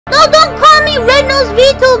No, don't call me Red Nose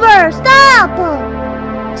VTuber! Stop!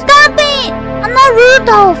 Stop it! I'm not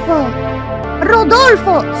Rudolph!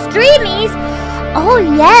 Rodolfo! Streamies? Oh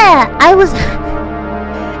yeah! It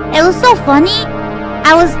was so funny.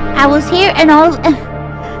 I was here and all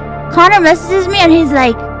Connor messages me and he's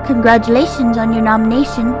like, congratulations on your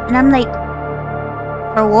nomination. And I'm like,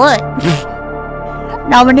 for what?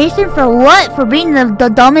 Nomination for what? For being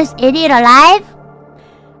the dumbest idiot alive?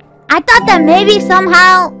 I thought that maybe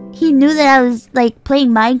somehow he knew that I was like playing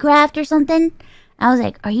Minecraft or something. I was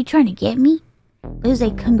like, are you trying to get me? He was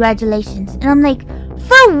like, congratulations. And I'm like,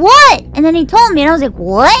 for what? And then he told me and I was like,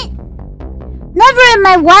 what? Never in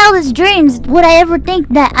my wildest dreams would I ever think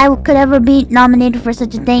that I could ever be nominated for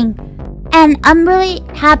such a thing. And I'm really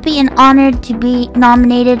happy and honored to be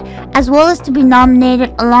nominated, as well as to be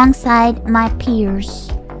nominated alongside my peers.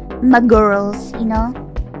 My girls, you know?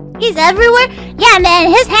 He's everywhere. Yeah, man,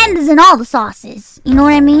 his hand is in all the sauces. You know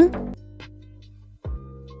what I mean?